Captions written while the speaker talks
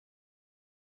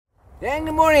And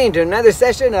good morning to another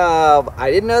session of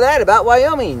I Didn't Know That About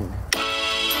Wyoming.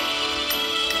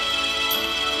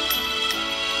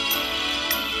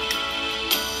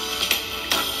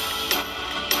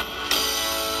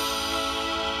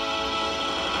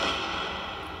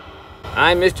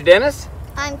 I'm Mr. Dennis.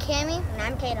 I'm Cammie. And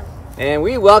I'm Tatum. And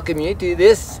we welcome you to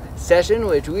this session,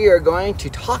 which we are going to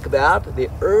talk about the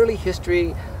early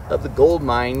history of the gold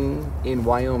mine in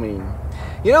Wyoming.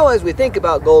 You know, as we think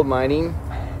about gold mining,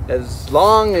 as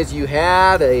long as you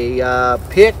had a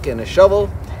pick and a shovel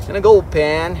and a gold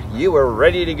pan, you were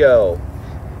ready to go.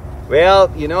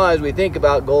 Well, you know, as we think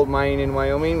about gold mining in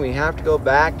Wyoming, we have to go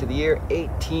back to the year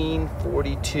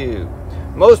 1842.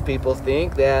 Most people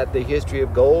think that the history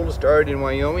of gold started in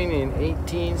Wyoming in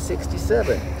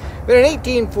 1867. But in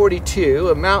 1842,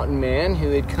 a mountain man who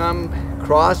had come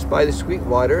across by the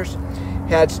Sweetwaters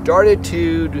had started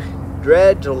to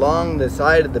dredge along the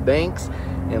side of the banks,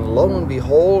 and lo and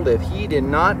behold, if he did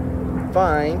not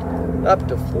find up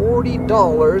to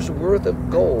 $40 worth of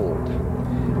gold.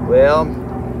 Well,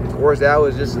 of course, that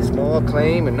was just a small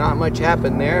claim, and not much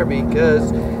happened there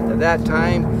because at that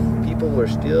time people were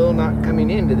still not coming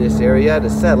into this area to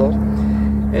settle.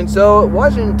 And so it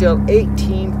wasn't until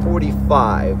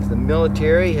 1845 the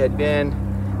military had been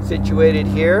situated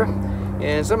here,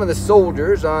 and some of the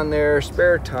soldiers on their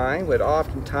spare time would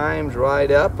oftentimes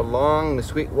ride up along the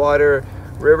Sweetwater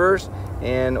rivers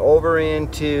and over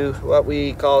into what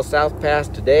we call South Pass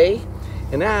today.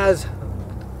 And as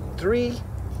three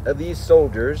of these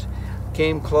soldiers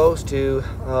came close to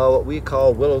what we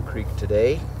call Willow Creek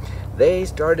today, they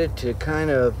started to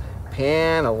kind of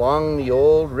pan along the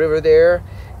old river there,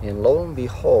 and lo and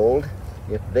behold,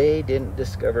 if they didn't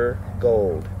discover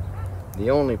gold.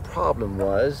 The only problem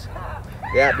was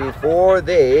that before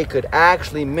they could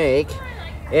actually make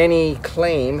any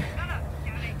claim,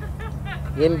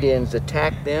 Indians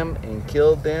attacked them and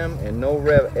killed them, and no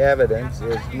evidence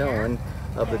is known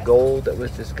of the gold that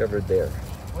was discovered there.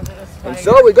 And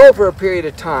so we go for a period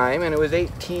of time, and it was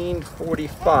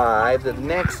 1845 that the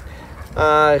next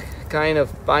kind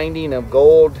of finding of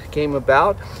gold came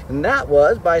about, and that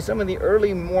was by some of the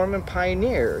early Mormon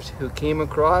pioneers who came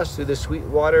across through the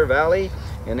Sweetwater Valley.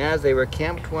 And as they were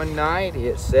camped one night,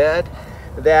 it said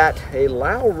that a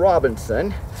Lyle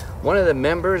Robinson, one of the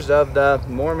members of the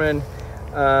Mormon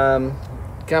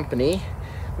company,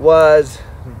 was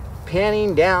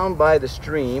panning down by the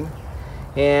stream,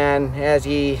 and as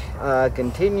he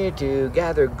continued to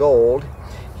gather gold,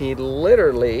 he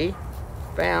literally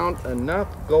found enough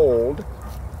gold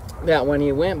that when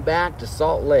he went back to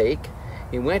Salt Lake,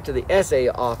 he went to the SA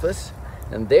office,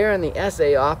 and there in the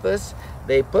SA office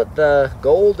they put the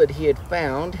gold that he had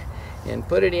found and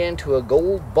put it into a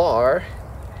gold bar,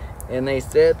 and they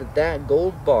said that that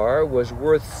gold bar was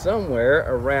worth somewhere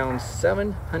around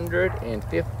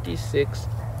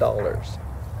 $756.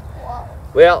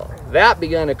 Well, that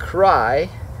began a cry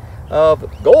of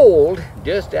gold,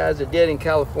 just as it did in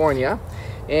California.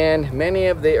 And many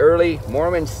of the early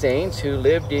Mormon saints who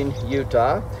lived in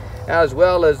Utah, as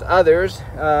well as others,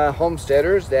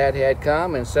 homesteaders that had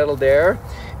come and settled there,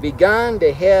 began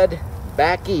to head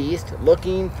back east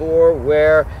looking for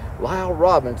where Lyle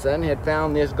Robinson had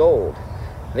found this gold.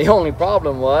 The only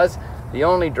problem was, the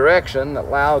only direction that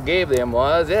Lyle gave them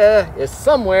was, it's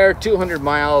somewhere 200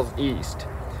 miles east.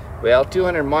 Well,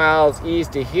 200 miles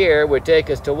east of here would take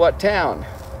us to what town?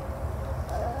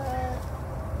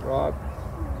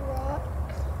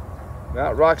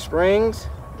 About Rock Springs?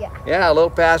 Yeah, a little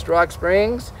past Rock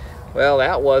Springs. Well,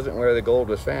 that wasn't where the gold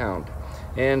was found.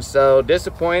 And so,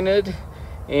 disappointed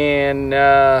and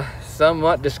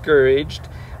somewhat discouraged,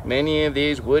 many of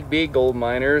these would-be gold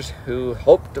miners who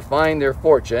hoped to find their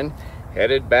fortune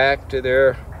headed back to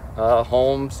their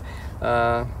homes,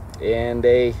 and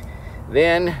they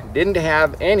then didn't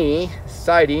have any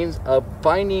sightings of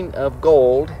finding of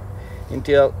gold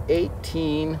until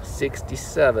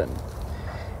 1867.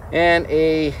 And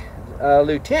a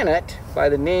lieutenant by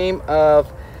the name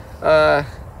of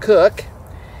Cook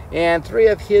and three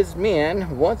of his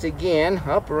men, once again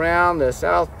up around the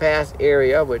South Pass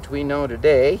area, which we know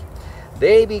today,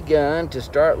 they begun to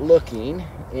start looking,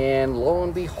 and lo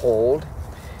and behold,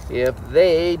 if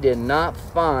they did not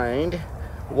find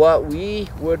what we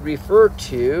would refer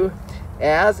to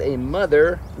as a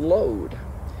mother lode.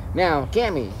 Now,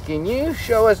 Cammie, can you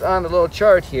show us on the little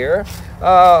chart here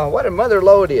what a mother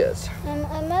lode is?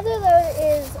 A mother lode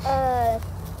is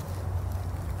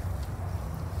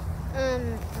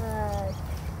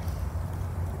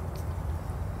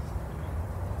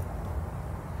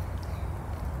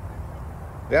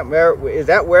Is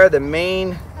that where the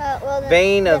main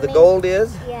vein of the gold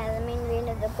is? Yeah, the main vein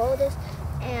of the gold is.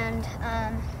 and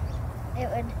it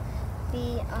would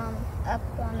be up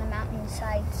on the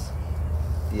mountainsides.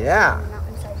 Yeah. On the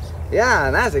mountainsides. Yeah,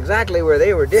 and that's exactly where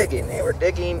they were digging. They were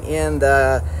digging in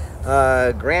the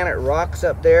granite rocks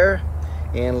up there,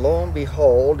 and lo and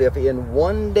behold, if in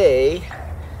one day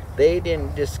they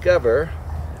didn't discover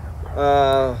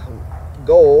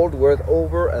gold worth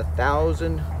over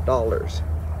 $1,000.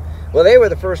 Well, they were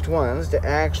the first ones to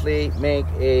actually make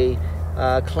a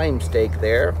claim stake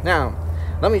there. Now,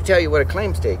 let me tell you what a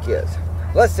claim stake is.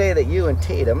 Let's say that you and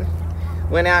Tatum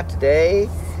went out today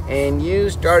and you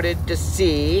started to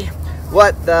see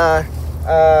what the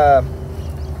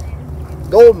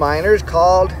gold miners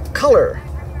called color.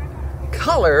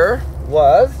 Color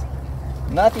was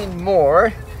nothing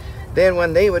more than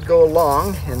when they would go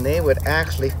along and they would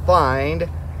actually find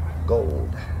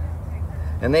gold.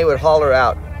 And they would holler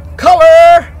out,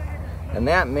 "Color!" And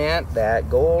that meant that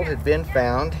gold had been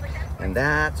found, and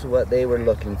that's what they were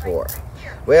looking for.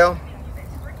 Well,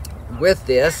 with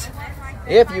this,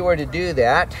 if you were to do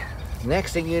that,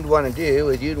 next thing you'd want to do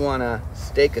is you'd want to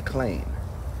stake a claim.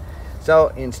 So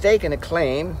in staking a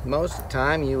claim, most of the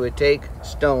time you would take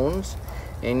stones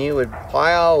and you would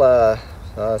pile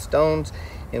stones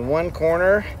in one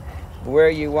corner where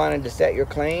you wanted to set your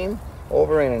claim,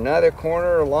 over in another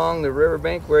corner along the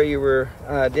riverbank where you were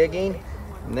digging,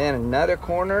 and then another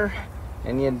corner,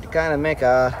 and you'd kind of make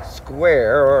a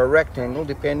square or a rectangle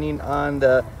depending on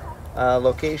the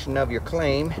location of your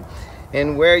claim.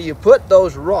 And where you put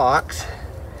those rocks,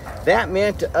 that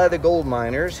meant to other gold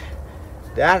miners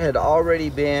that had already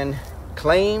been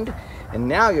claimed, and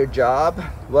now your job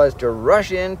was to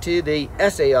rush into the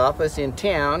SA office in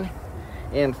town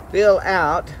and fill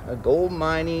out a gold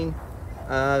mining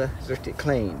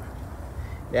claim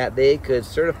that they could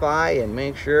certify and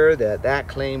make sure that that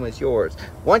claim was yours.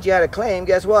 Once you had a claim,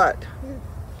 guess what?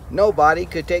 Nobody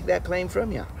could take that claim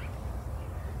from you.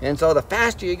 And so the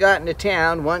faster you got into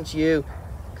town, once you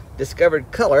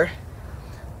discovered color,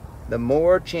 the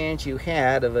more chance you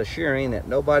had of assuring that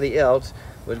nobody else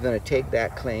was going to take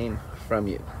that claim from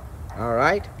you. All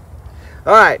right?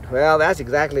 All right, well, that's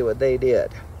exactly what they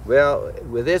did. Well,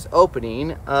 with this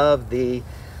opening of the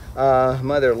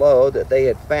mother lode that they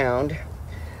had found,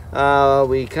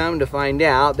 we come to find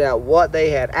out that what they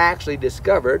had actually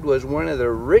discovered was one of the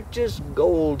richest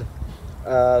gold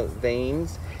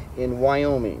veins in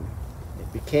Wyoming.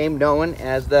 It became known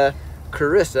as the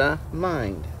Carissa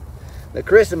Mine. The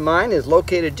Carissa Mine is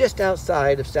located just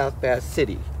outside of South Pass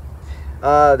City.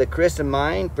 The Carissa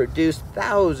Mine produced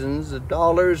thousands of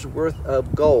dollars worth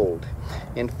of gold.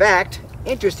 In fact,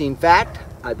 interesting fact,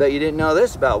 I bet you didn't know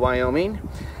this about Wyoming,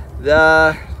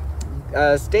 the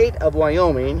state of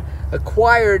Wyoming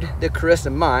acquired the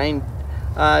Carissa Mine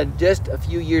just a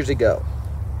few years ago.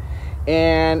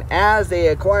 And as they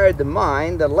acquired the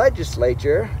mine, the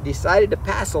legislature decided to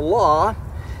pass a law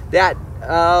that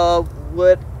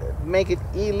would make it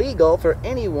illegal for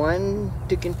anyone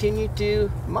to continue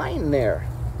to mine there.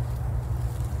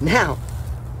 Now,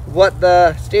 what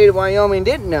the state of Wyoming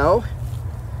didn't know,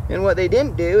 and what they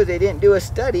didn't do, is they didn't do a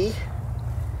study,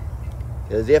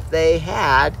 because if they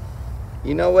had,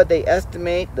 you know what they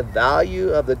estimate the value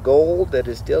of the gold that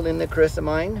is still in the Carissa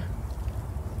Mine?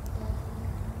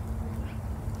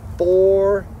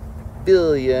 $4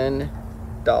 billion.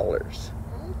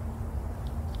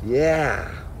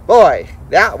 Yeah. Boy,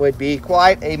 that would be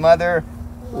quite a mother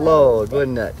lode,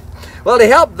 wouldn't it? Well, to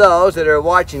help those that are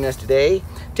watching us today,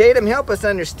 Tatum, help us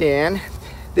understand.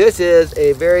 This is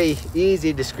a very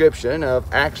easy description of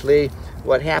actually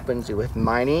what happens with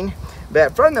mining.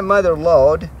 But from the mother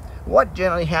lode, what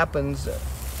generally happens,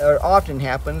 or often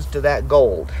happens, to that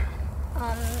gold?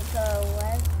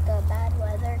 The bad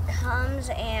weather comes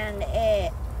and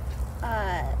it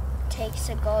takes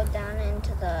the gold down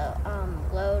into the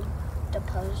lode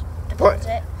deposit.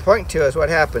 Point to us what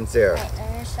happens there. Right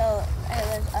there. So it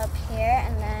was up here,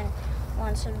 and then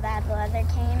once the bad weather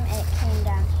came, it came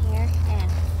down here,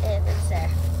 and it was there.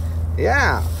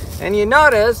 Yeah, and you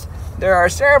notice there are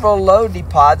several lode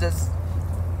deposits,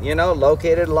 you know,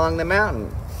 located along the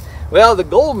mountain. Well, the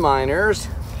gold miners'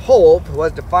 hope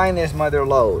was to find this mother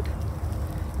lode.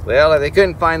 Well, if they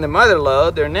couldn't find the mother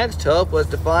lode, their next hope was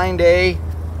to find a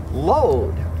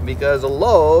lode, because a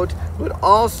lode would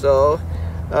also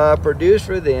produce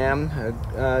for them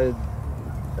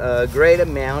a great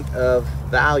amount of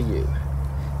value.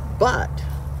 But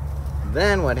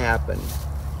then what happened,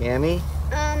 Cammy?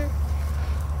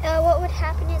 What would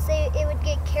happen is it would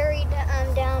get carried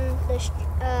down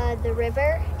the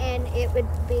river, and it would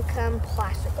become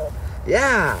placer gold.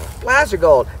 Yeah, placer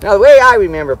gold. Now, the way I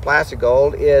remember placer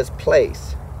gold is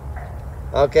place.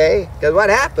 Okay, because what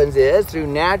happens is through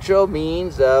natural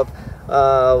means of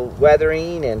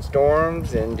weathering and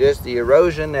storms and just the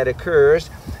erosion that occurs,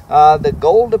 the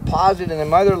gold deposit in the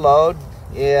mother lode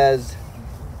is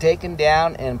taken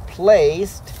down and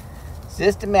placed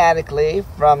systematically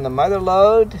from the mother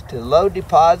lode to lode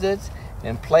deposits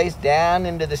and placed down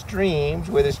into the streams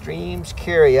where the streams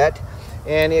carry it,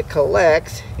 and it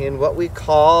collects in what we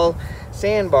call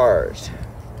sandbars.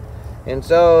 And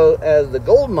so as the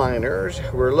gold miners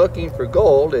were looking for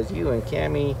gold, as you and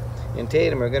Cammie and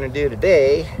Tatum are going to do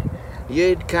today,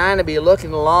 you'd kind of be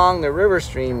looking along the river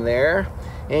stream there,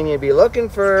 and you'd be looking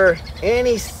for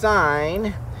any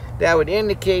sign that would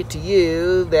indicate to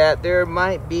you that there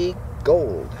might be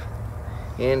gold.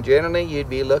 And generally you'd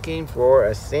be looking for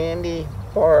a sandy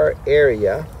bar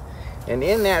area, and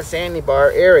in that sandy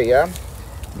bar area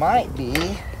might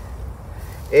be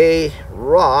a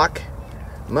rock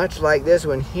much like this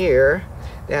one here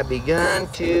that begun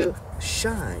to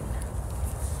shine.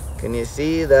 Can you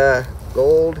see the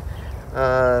gold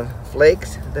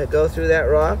flakes that go through that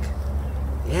rock?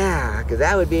 Yeah, because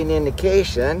that would be an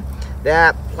indication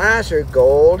that placer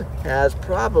gold has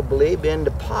probably been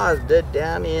deposited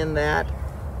down in that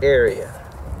area.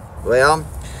 Well,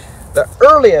 the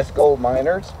earliest gold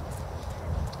miners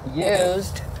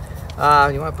used, you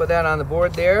want to put that on the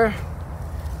board there,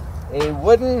 a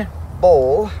wooden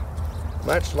bowl,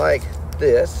 much like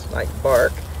this, like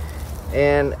bark,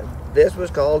 and this was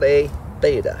called a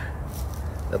beta.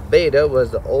 The beta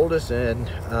was the oldest and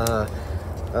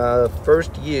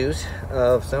first use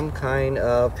of some kind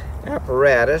of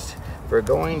apparatus for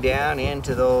going down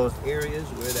into those areas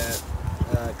where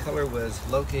that color was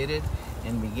located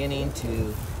and beginning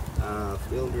to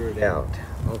filter it out.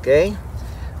 Okay,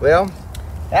 well,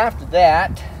 after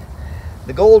that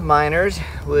the gold miners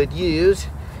would use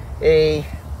a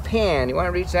pan. You want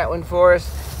to reach that one for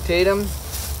us, Tatum?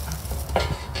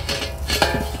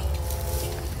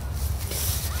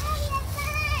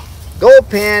 Gold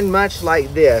pan much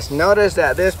like this. Notice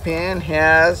that this pan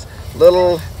has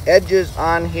little edges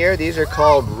on here. These are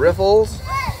called riffles,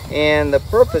 and the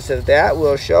purpose of that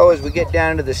we'll show as we get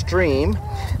down to the stream,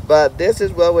 but this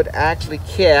is what would actually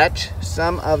catch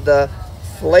some of the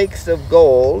flakes of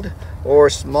gold or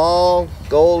small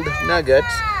gold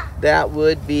nuggets that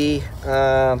would be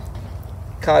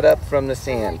caught up from the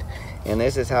sand. And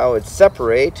this is how it would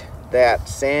separate that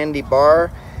sandy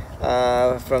bar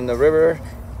from the river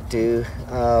to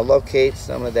locate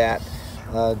some of that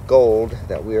gold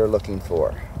that we are looking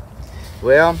for.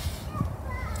 Well,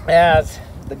 as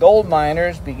the gold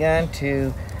miners began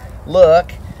to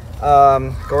look,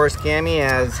 of course, Cammie,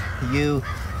 as you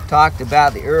talked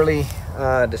about the early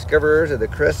discoverers of the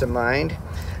chrysamine,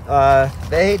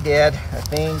 they did a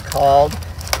thing called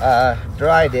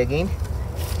dry digging.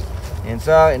 And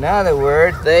so, in other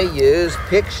words, they used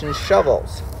picks and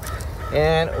shovels.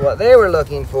 And what they were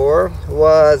looking for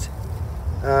was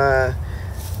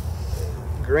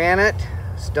granite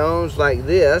stones like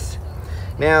this.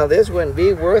 Now, this wouldn't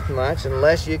be worth much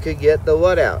unless you could get the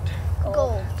what out?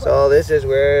 Gold. So this is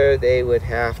where they would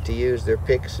have to use their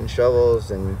picks and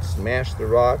shovels and smash the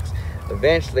rocks.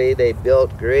 Eventually, they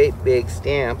built great big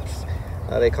stamps.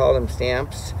 They called them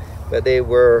stamps, but they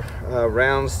were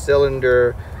round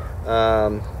cylinder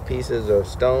pieces of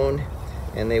stone,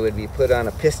 and they would be put on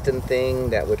a piston thing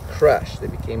that would crush. They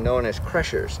became known as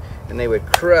crushers, and they would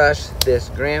crush this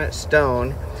granite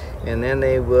stone, and then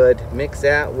they would mix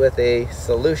that with a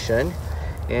solution,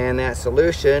 and that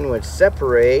solution would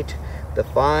separate the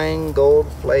fine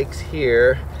gold flakes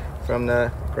here from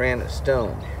the granite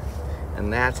stone.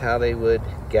 And that's how they would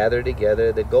gather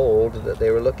together the gold that they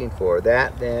were looking for.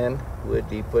 That then would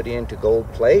be put into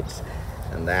gold plates,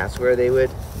 and that's where they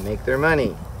would make their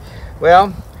money.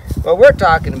 Well, what we're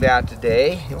talking about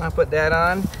today, you want to put that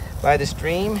on by the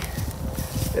stream,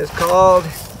 is called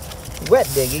wet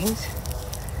diggings.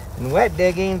 And wet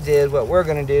diggings is what we're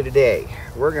going to do today.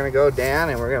 We're going to go down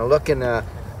and we're going to look in the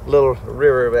little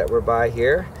river that we're by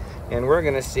here, and we're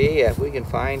going to see if we can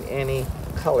find any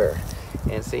color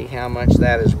and see how much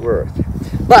that is worth.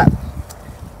 But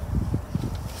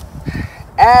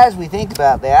as we think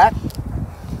about that,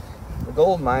 the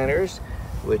gold miners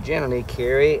would generally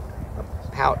carry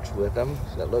a pouch with them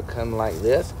that looked kind of like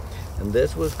this, and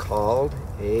this was called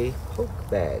a poke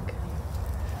bag.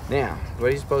 Now, what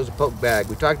do you suppose a poke bag?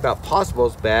 We talked about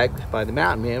possibles bag by the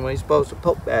mountain man. What do you suppose a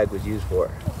poke bag was used for?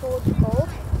 To hold gold.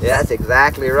 Yeah, that's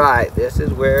exactly right. This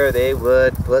is where they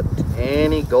would put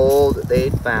any gold that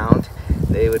they'd found.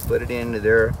 They would put it into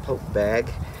their poke bag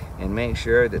and make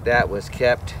sure that that was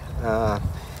kept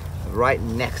right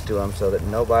next to them so that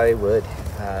nobody would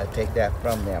take that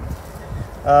from them.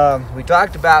 We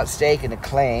talked about stake and a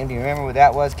claim. Do you remember what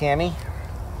that was, Cammie?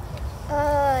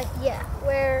 Yeah,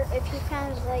 where if you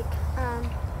found like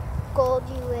gold,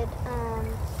 you would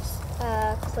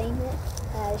claim it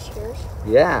as yours.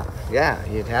 Yeah,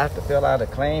 you'd have to fill out a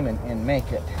claim and make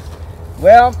it.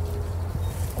 Well,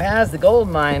 as the gold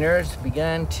miners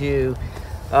began to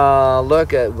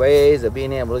look at ways of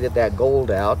being able to get that gold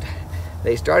out,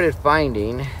 they started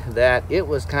finding that it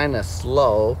was kind of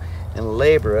slow and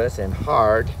laborious and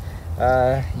hard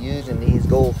using these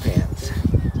gold pans.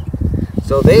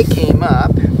 So they came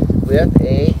up with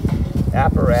a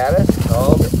apparatus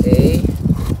called a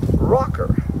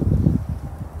rocker.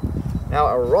 Now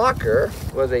a rocker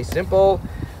was a simple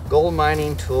gold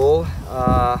mining tool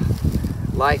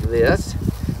like this.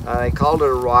 They called it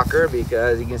a rocker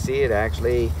because you can see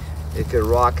it could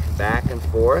rock back and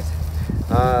forth.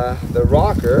 The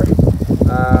rocker,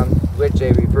 which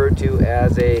they referred to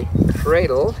as a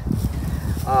cradle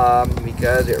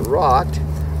because it rocked,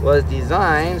 was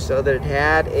designed so that it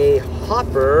had a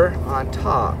hopper on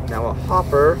top. Now a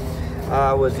hopper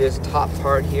was this top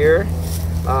part here,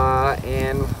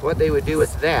 and what they would do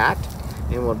with that,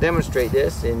 and we'll demonstrate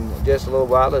this in just a little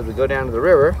while as we go down to the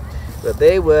river, but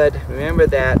they would, remember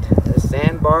that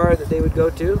sandbar that they would go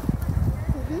to?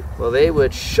 Mm-hmm. Well, they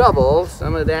would shovel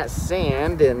some of that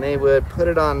sand and they would put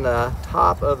it on the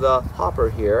top of the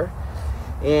hopper here.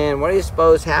 And what do you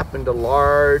suppose happened to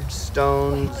large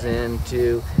stones and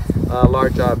to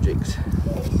large objects?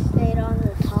 They stayed on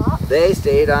the top? They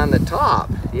stayed on the top,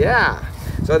 yeah.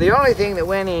 So the only thing that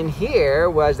went in here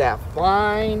was that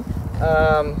fine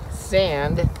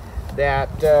sand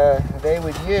that they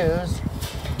would use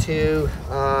to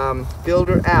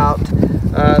filter out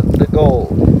the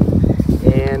gold.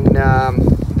 And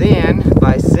then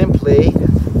by simply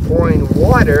pouring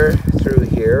water through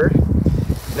here,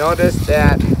 notice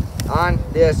that on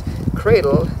this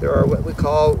cradle there are what we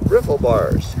call riffle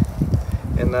bars.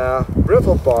 And the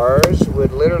riffle bars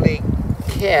would literally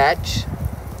catch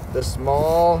the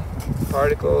small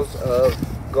particles of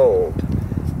gold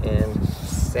and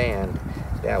sand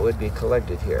that would be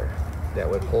collected here, that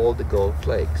would hold the gold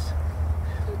flakes.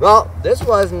 Well, this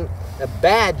wasn't a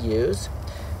bad use,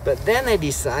 but then they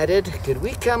decided, could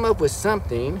we come up with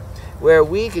something where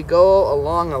we could go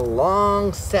along a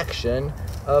long section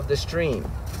of the stream?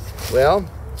 Well,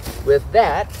 with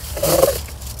that,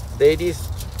 they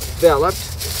developed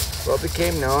what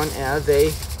became known as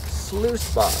a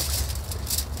sluice box.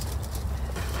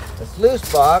 The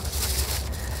sluice box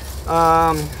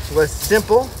was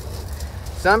simple.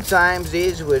 Sometimes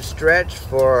these would stretch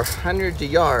for hundreds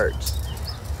of yards.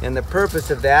 And the purpose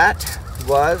of that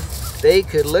was they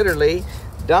could literally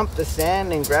dump the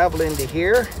sand and gravel into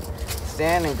here.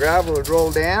 Sand and gravel would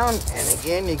roll down, and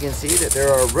again you can see that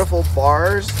there are riffle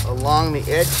bars along the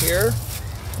edge here.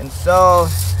 And so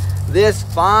this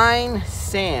fine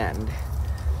sand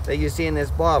that you see in this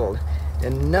bottle,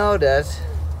 and notice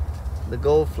the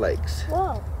gold flakes.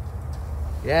 Whoa.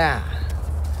 Yeah.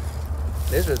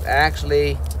 This was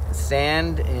actually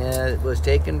sand. It was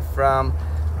taken from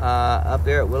up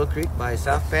there at Willow Creek by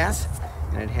South Pass,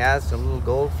 and it has some little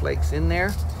gold flakes in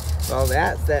there. Well,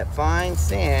 that fine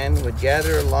sand would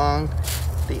gather along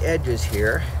the edges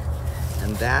here,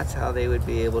 and that's how they would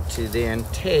be able to then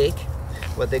take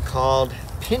what they called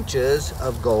pinches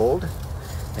of gold.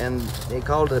 And they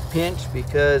called it a pinch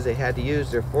because they had to use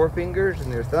their forefingers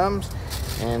and their thumbs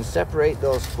and separate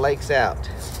those flakes out.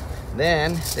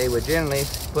 Then they would generally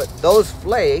put those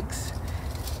flakes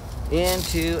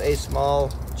into a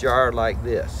small jar like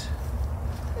this.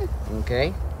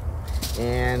 Okay?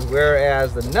 And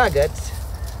whereas the nuggets,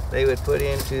 they would put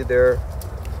into their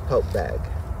poke bag.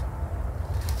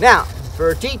 Now,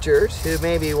 for teachers who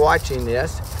may be watching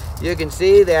this, you can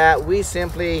see that we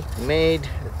simply made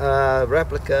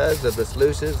replicas of the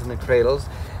sluices and the cradles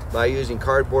by using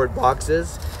cardboard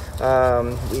boxes.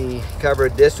 We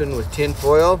covered this one with tin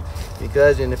foil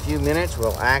because in a few minutes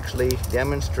we'll actually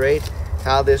demonstrate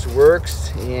how this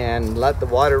works and let the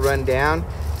water run down.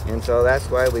 And so that's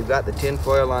why we've got the tin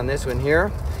foil on this one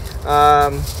here.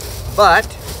 But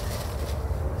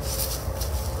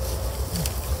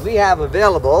we have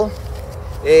available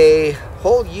a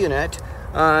whole unit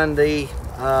on the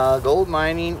gold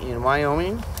mining in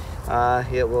Wyoming.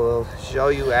 It will show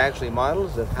you actually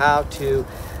models of how to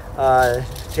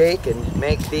take and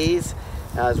make these,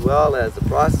 as well as the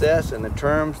process and the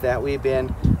terms that we've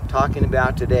been talking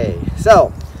about today.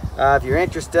 So if you're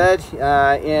interested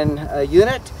in a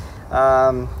unit,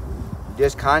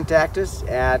 just contact us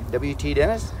at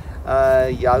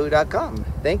wtdennis@yahoo.com.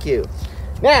 Thank you.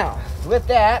 Now, with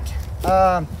that,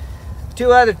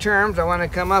 two other terms I want to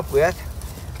come up with.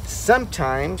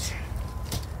 sometimes,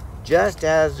 just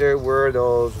as there were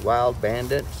those wild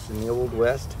bandits in the Old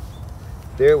West,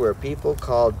 there were people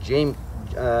called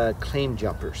claim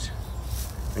jumpers.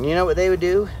 And you know what they would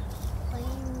do?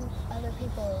 Claim other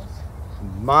people's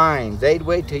Mines. They'd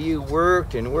wait till you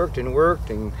worked and worked and worked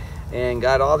and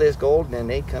got all this gold, and then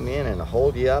they'd come in and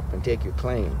hold you up and take your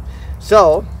claim.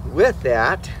 So with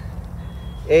that,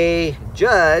 a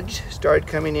judge started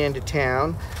coming into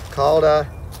town called a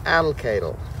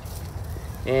alcalde,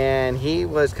 and he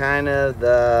was kind of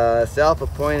the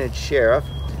self-appointed sheriff.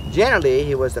 Generally,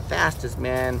 he was the fastest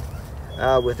man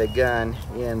with a gun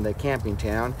in the camping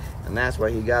town, and that's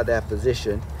why he got that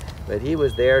position. But he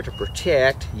was there to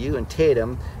protect you and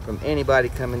Tatum from anybody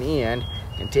coming in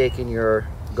and taking your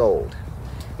gold.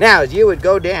 Now, as you would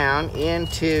go down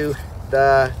into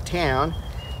the town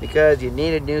because you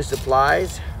needed new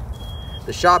supplies,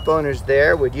 the shop owners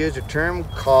there would use a term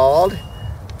called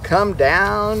 "come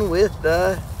down with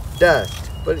the dust."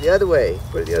 Put it the other way.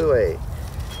 Put it the other way.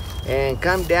 And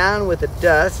 "come down with the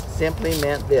dust" simply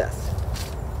meant this: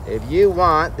 if you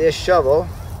want this shovel,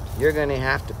 you're going to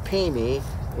have to pay me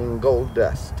in gold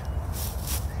dust.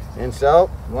 And so,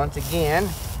 once again,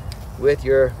 with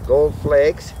your gold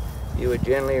flakes, you would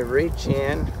generally reach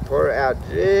in, pour out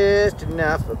just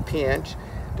enough, a pinch,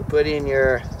 to put in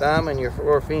your thumb and your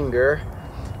forefinger,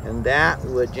 and that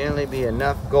would generally be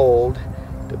enough gold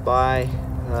to buy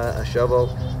a shovel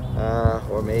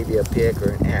or maybe a pick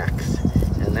or an axe.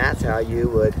 And that's how you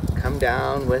would come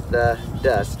down with the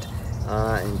dust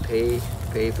and pay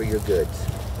for your goods.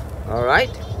 All right.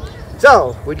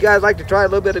 So, would you guys like to try a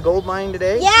little bit of gold mining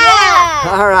today? Yeah!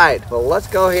 All right. Well, let's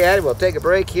go ahead. We'll take a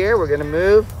break here. We're going to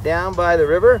move down by the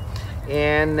river,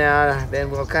 and then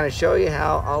we'll kind of show you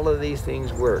how all of these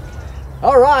things work.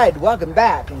 All right. Welcome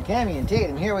back. And Cammie and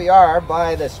Tatum, here we are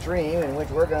by the stream in which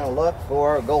we're going to look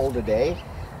for gold today.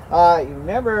 You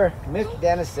remember Mr.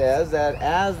 Dennis says that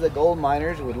as the gold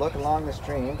miners would look along the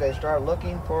stream, they start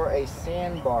looking for a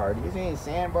sandbar. Do you see any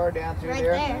sandbar down through Right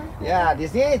there? there. Yeah. Do you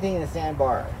see anything in the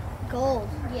sandbar? Gold.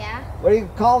 Yeah. What do you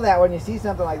call that when you see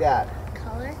something like that?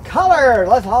 Color. Color!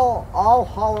 Let's all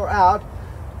holler out,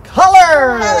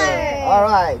 color! Color! All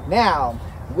right. Now,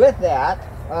 with that,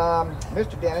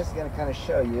 Mr. Dennis is going to kind of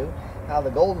show you how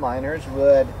the gold miners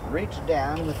would reach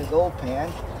down with the gold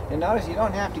pan. And notice you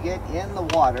don't have to get in the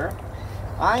water.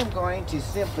 I'm going to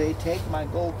simply take my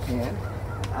gold pen.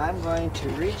 I'm going to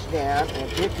reach down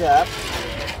and pick up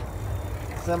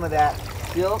some of that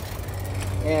silt.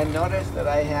 And notice that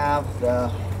I have the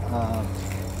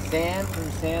sand from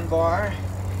the sandbar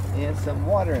and some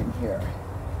water in here.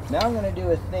 Now I'm going to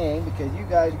do a thing, because you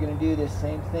guys are going to do this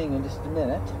same thing in just a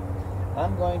minute.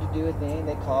 I'm going to do a thing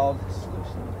they call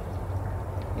sluicing.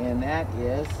 And that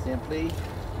is simply,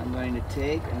 I'm going to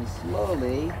take and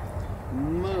slowly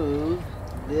move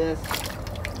this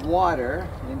water.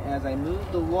 And as I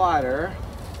move the water,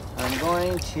 I'm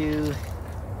going to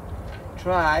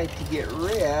try to get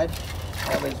rid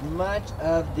of as much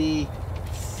of the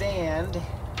sand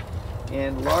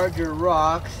and larger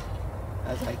rocks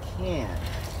as I can.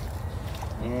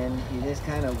 And you just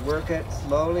kind of work it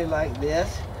slowly like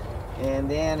this. And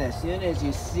then as soon as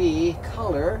you see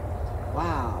color,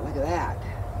 wow, look at that.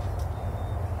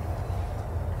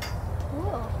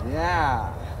 Cool.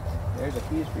 Yeah. There's a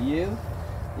piece for you.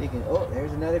 You can, oh,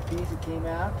 there's another piece that came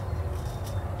out.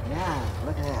 Yeah,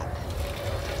 look at that.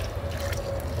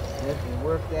 You can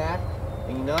work that.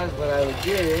 And you notice what I would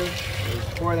do is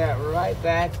pour that right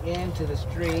back into the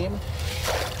stream,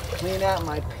 clean out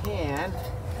my pan,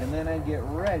 and then I'd get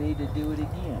ready to do it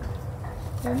again.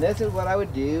 And this is what I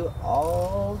would do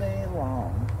all day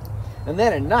long. And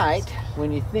then at night,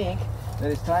 when you think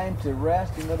that it's time to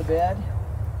rest and go to bed,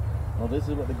 well, this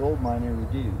is what the gold miner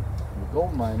would do. The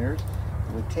gold miners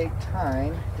would take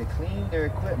time to clean their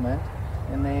equipment,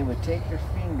 and they would take their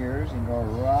fingers and go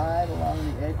right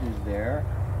along the edges there.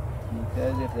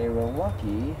 Because if they were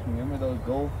lucky, remember those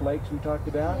gold flakes we talked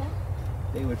about? Yeah.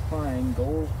 They would find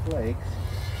gold flakes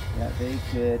that they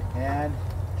could add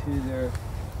to their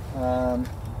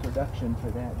production for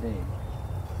that day.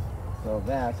 So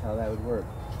that's how that would work.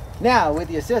 Now, with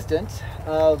the assistance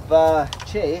of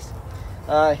Chase,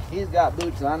 he's got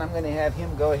boots on. I'm going to have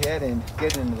him go ahead and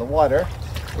get into the water.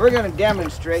 We're going to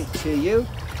demonstrate to you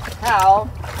how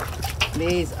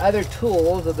these other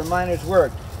tools of the miners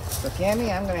work. So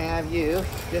Cammie, I'm going to have you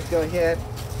just go ahead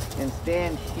and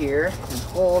stand here and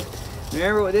hold.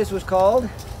 Remember what this was called?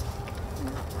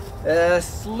 A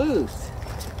sluice.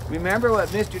 Remember what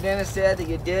Mr. Dennis said that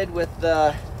you did with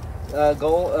the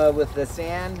with the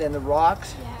sand and the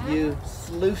rocks? Yeah. You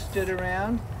sluiced it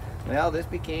around. Well, this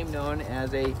became known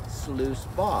as a sluice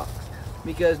box.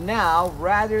 because now,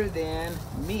 rather than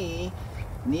me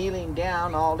kneeling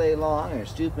down all day long or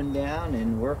stooping down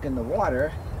and working the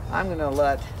water, I'm going to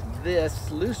let this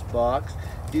sluice box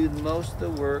do most of the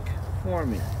work for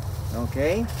me.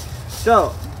 Okay?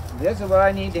 So, this is what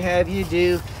I need to have you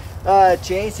do,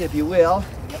 Chase, if you will,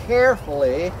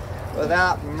 carefully,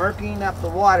 without murking up the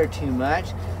water too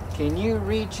much. Can you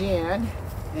reach in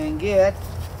and get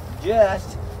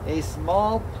just a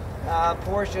small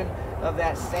portion of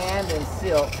that sand and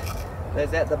silt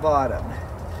that's at the bottom,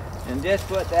 and just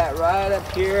put that right up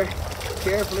here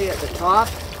carefully at the top.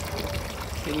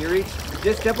 Can you reach,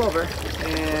 just step over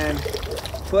and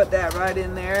put that right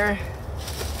in there.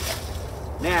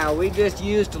 Now, we just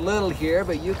used a little here,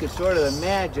 but you could sort of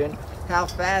imagine how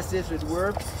fast this would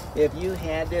work if you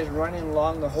had this running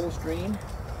along the whole stream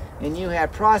and you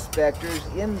had prospectors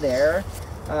in there,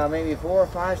 maybe 4 or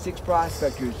 5, 6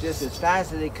 prospectors, just as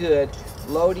fast as they could,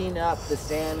 loading up the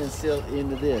sand and silt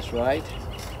into this, right?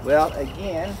 Well,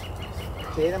 again,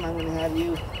 Tatum, I'm going to have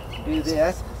you do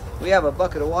this. We have a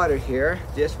bucket of water here,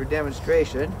 just for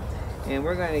demonstration, and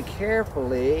we're going to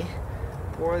carefully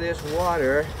pour this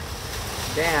water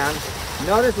down.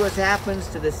 Notice what happens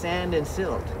to the sand and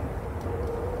silt.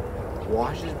 It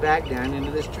washes back down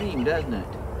into the stream, doesn't it?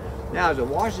 Now, as it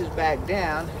washes back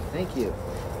down, thank you.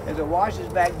 As it washes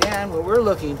back down, what we're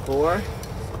looking for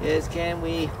is, can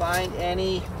we find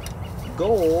any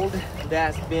gold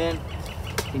that's been,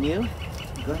 can you?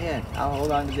 Go ahead, I'll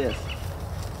hold on to this.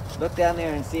 Look down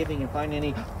there and see if you can find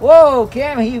any. Whoa,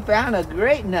 Cam, you found a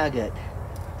great nugget.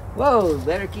 Whoa,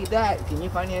 better keep that. Can you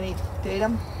find any,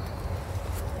 Tatum?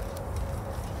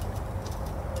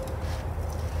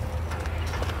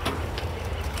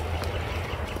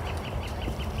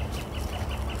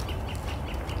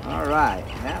 All right,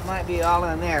 that might be all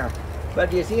in there. But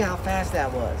do you see how fast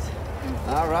that was?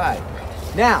 All right.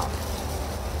 Now,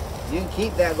 you can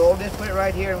keep that gold. Just put it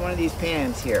right here in one of these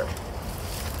pans here.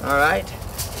 All right.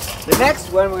 The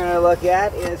next one we're going to look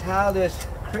at is how this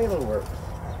cradle works.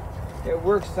 It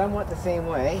works somewhat the same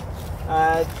way.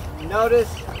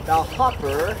 Notice the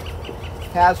hopper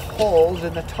has holes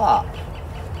in the top.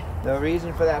 The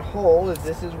reason for that hole is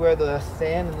this is where the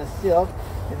sand and the silt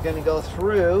is going to go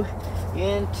through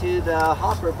into the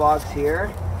hopper box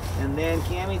here. And then,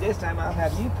 Cammie, this time I'll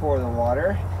have you pour the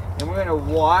water. And we're going to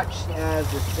watch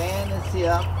as the sand and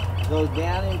silt goes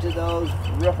down into those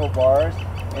riffle bars.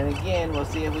 And again, we'll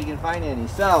see if we can find any.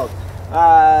 So,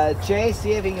 Chase,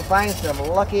 see if you can find some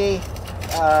lucky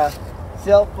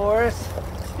silt for us.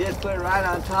 Just put it right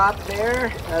on top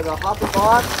there as a hopper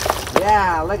box.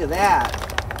 Yeah, look at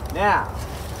that. Now,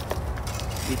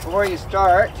 before you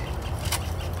start,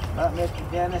 let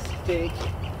Mr. Dennis take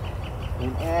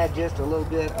and add just a little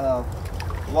bit of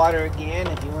water again.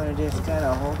 If you want to just kind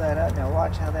of hold that up. Now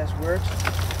watch how this works.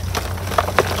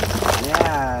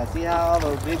 Yeah, see how all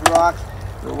those big rocks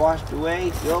were washed away,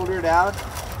 filtered out.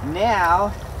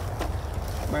 Now,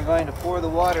 we're going to pour the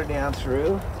water down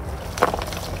through.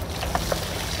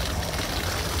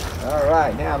 All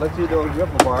right, now look through those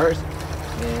ripple bars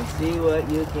and see what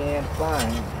you can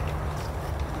find.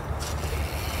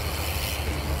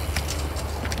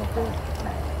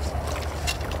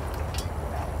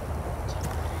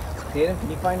 Tatum, can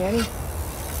you find any?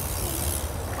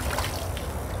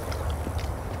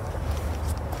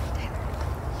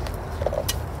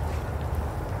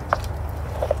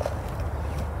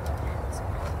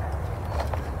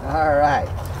 All right.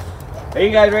 Are you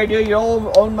guys ready to do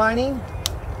your own mining?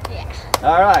 Yeah.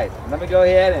 All right. Let me go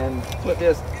ahead and put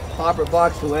this hopper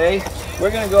box away.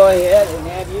 We're going to go ahead and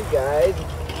have you guys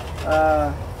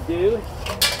do.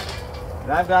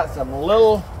 And I've got some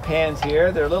little pans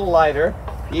here. They're a little lighter,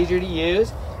 easier to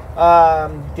use.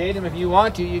 Tatum, if you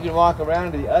want to, you can walk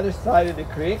around to the other side of the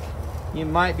creek. You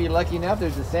might be lucky enough.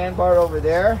 There's a sandbar over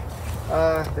there.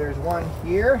 There's one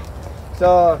here.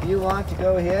 So if you want to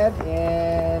go ahead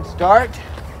and start.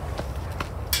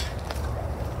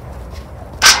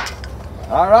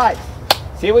 All right.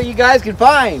 See what you guys can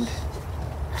find.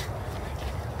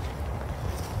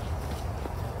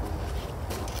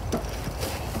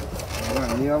 I'm going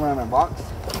to kneel around my box.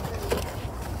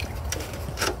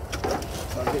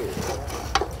 Okay.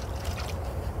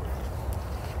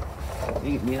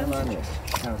 You can kneel on this.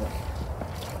 How's that?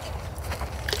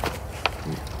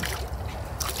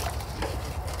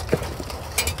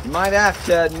 You might have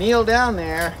to kneel down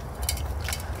there.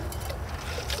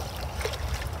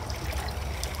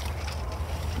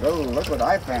 Oh, look what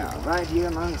I found right here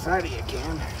alongside of you,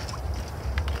 Cam.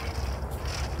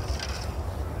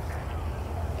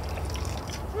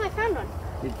 Oh, I found one.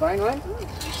 Did you find one?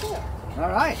 Sure. All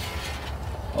right.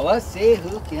 Well, let's see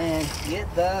who can get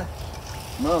the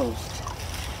most.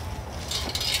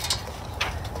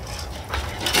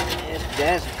 Mr.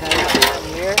 Dennis will come out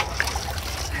in here.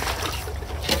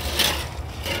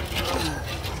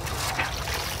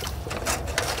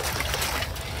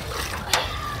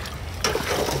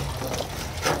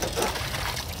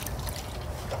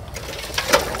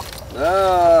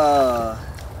 Oh.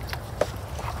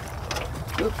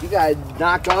 Oops, you guys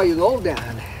knocked all your gold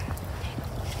down.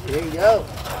 There you go.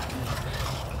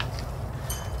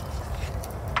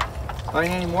 Find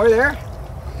any more there?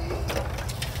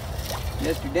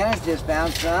 Mr. Dennis just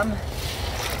found some.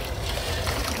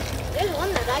 There's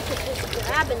one that I could just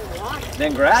grab in the water.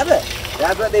 Then grab it.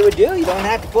 That's what they would do. You don't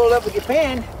have to pull it up with your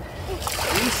pen.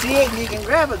 You see it and you can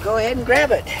grab it. Go ahead and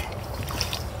grab it.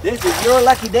 This is your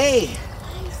lucky day.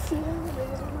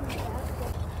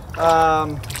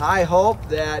 I hope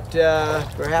that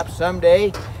perhaps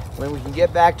someday when we can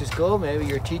get back to school, maybe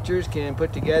your teachers can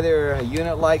put together a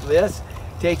unit like this,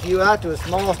 take you out to a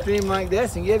small stream like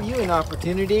this and give you an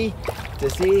opportunity to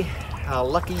see how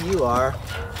lucky you are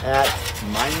at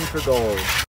mining for gold.